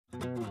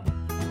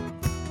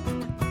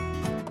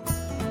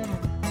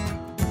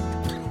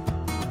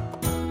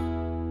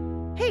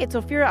it's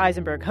Ophira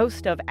Eisenberg,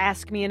 host of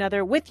Ask Me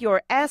Another, with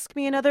your Ask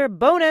Me Another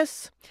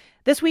bonus.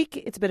 This week,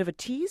 it's a bit of a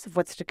tease of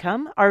what's to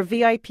come. Our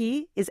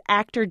VIP is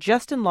actor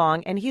Justin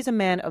Long, and he's a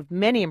man of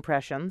many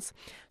impressions.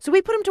 So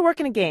we put him to work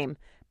in a game.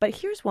 But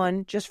here's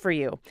one just for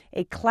you,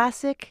 a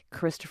classic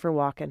Christopher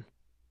Walken.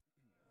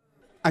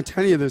 I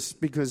tell you this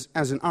because,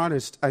 as an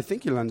artist, I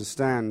think you'll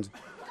understand.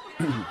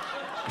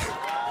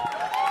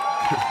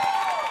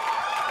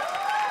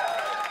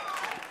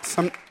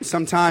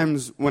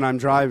 Sometimes when I'm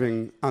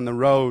driving on the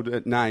road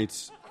at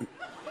night,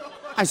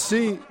 I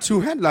see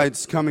two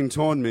headlights coming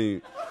toward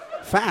me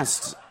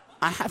fast.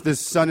 I have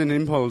this sudden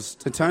impulse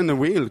to turn the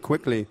wheel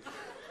quickly,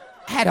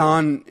 head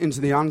on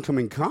into the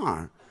oncoming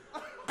car.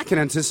 I can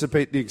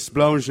anticipate the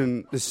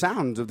explosion, the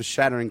sound of the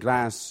shattering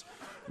glass,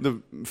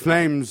 the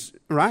flames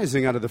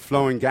rising out of the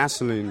flowing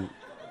gasoline.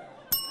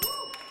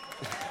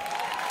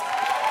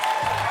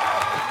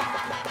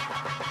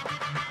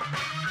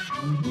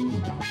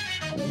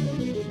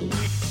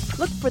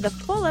 Look for the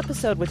full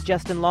episode with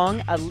Justin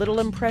Long. A little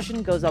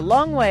impression goes a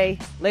long way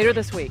later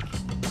this week.